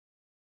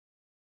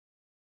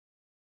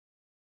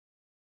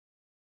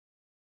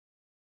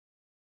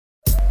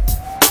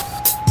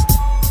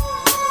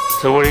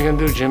So what are you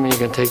gonna do, Jimmy? You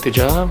gonna take the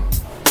job?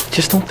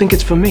 Just don't think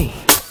it's for me.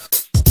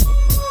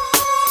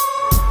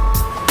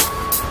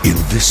 In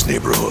this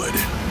neighborhood,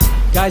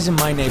 Guys in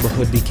my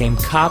neighborhood became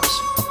cops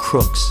or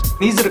crooks.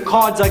 These are the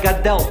cards I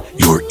got dealt.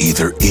 you're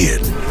either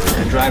in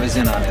The driver's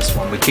in on this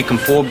one. We kick him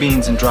 4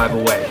 beans and drive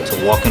away. It's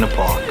a walk in the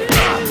park.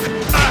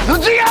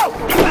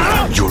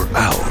 you're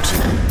out,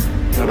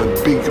 Got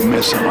a big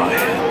mess on my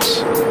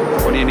hands.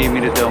 What do you need me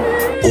to do?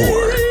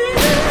 or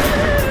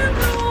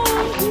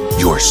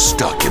you're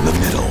stuck in the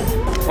middle.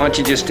 Why don't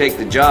you just take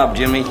the job,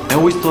 Jimmy? I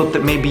always thought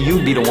that maybe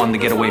you'd be the one to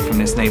get away from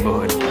this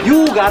neighborhood.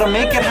 You gotta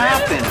make it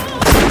happen.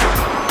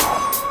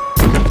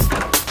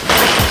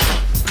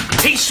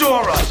 He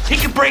saw us. He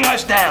could bring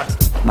us down.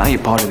 Now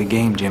you're part of the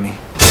game, Jimmy.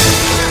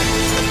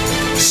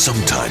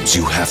 Sometimes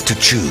you have to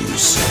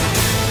choose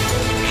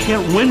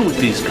Can't win with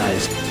these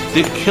guys.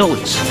 They're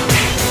killers.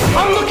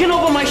 I'm looking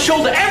over my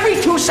shoulder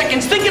every 2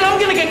 seconds thinking I'm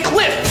gonna get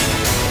clipped.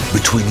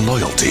 between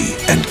loyalty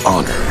and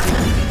honor.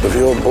 If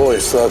your boy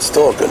starts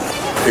talking,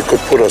 he could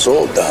put us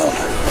all down.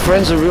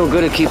 Friends are real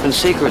good at keeping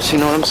secrets, you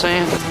know what I'm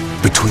saying?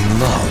 Between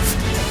love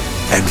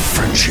and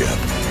friendship.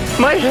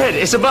 My head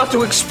is about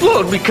to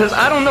explode because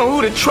I don't know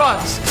who to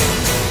trust.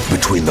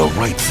 Between the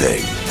right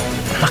thing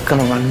I'm not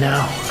gonna run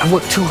now. I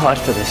worked too hard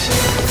for this.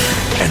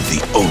 and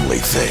the only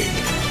thing.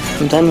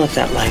 I'm done with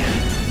that life.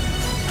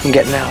 I'm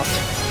getting out.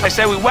 I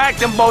said we whack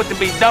them both to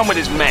be done with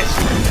this mess.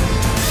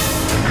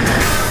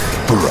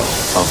 Borough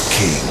of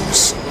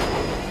Kings.